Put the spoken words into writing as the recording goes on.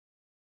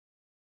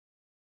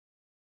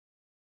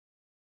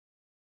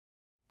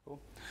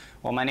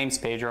Well, my name's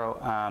Pedro.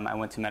 I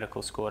went to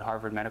medical school at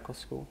Harvard Medical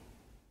School.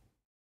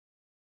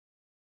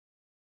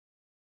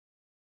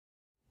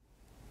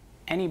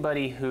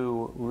 Anybody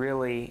who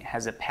really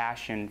has a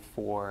passion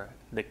for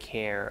the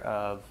care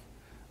of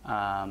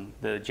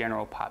the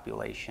general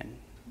population,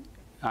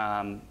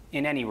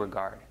 in any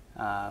regard,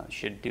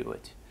 should do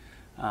it.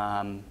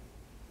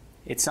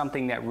 It's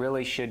something that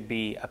really should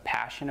be a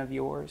passion of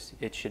yours.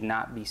 It should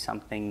not be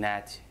something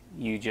that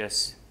you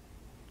just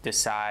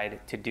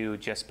decide to do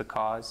just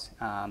because.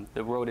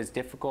 The road is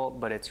difficult,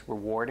 but it's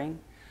rewarding,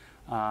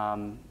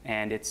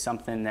 and it's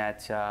something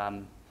that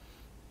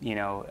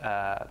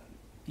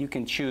you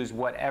can choose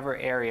whatever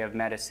area of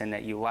medicine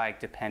that you like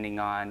depending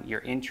on your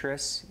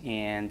interests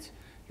and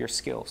your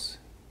skills.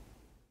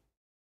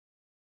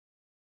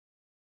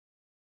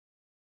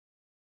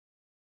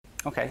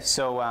 Okay,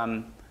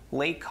 so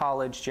late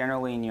college,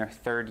 generally in your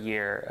third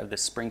year of the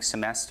spring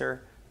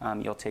semester,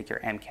 you'll take your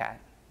MCAT,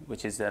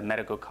 which is the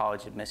Medical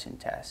College Admission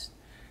Test.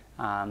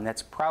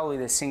 That's probably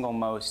the single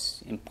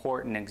most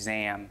important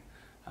exam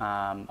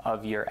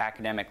of your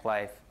academic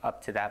life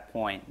up to that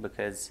point,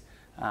 because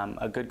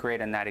a good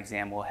grade on that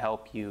exam will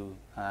help you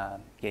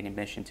get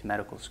admission to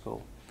medical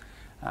school.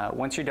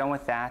 Once you're done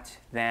with that,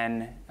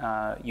 then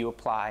you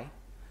apply,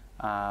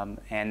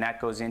 and that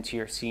goes into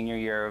your senior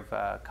year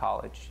of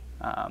college.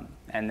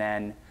 And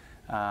then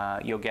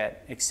you'll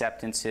get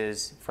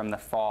acceptances from the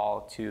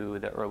fall to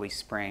the early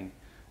spring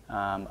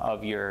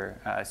of your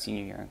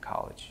senior year in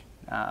college.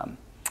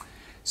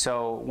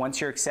 So once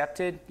you're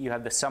accepted, you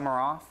have the summer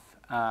off,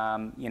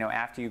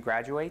 after you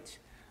graduate,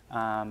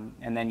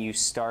 and then you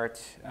start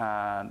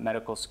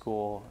medical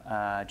school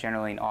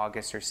generally in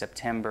August or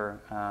September,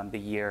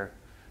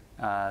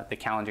 the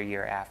calendar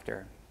year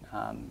after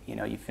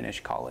you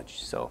finish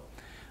college. So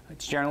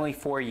it's generally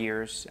 4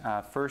 years.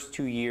 First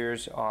 2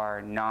 years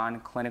are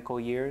non-clinical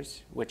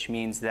years, which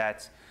means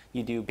that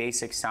you do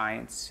basic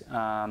science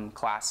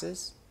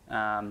classes.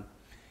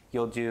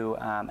 You'll do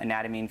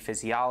anatomy and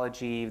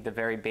physiology, the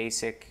very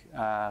basic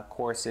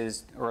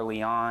courses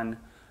early on.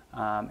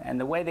 And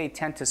the way they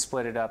tend to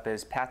split it up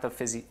is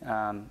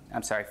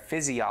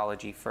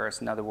physiology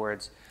first. In other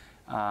words,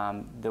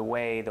 the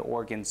way the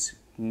organs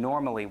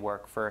normally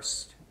work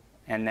first,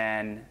 and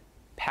then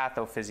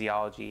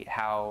pathophysiology,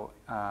 how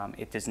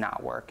it does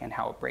not work and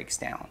how it breaks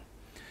down.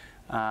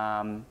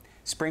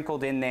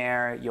 Sprinkled in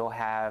there, you'll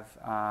have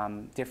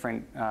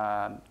different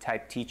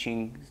type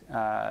teaching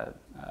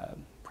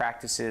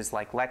practices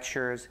like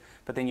lectures,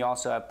 but then you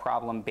also have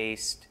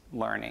problem-based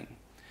learning,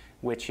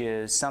 which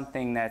is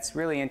something that's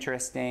really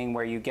interesting,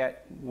 where you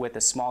get with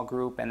a small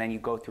group and then you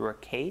go through a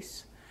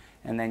case,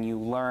 and then you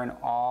learn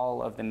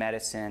all of the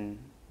medicine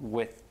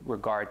with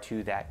regard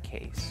to that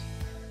case.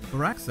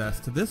 For access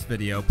to this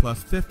video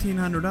plus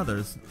 1,500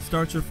 others,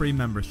 start your free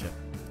membership.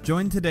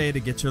 Join today to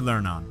get your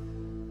Learn On.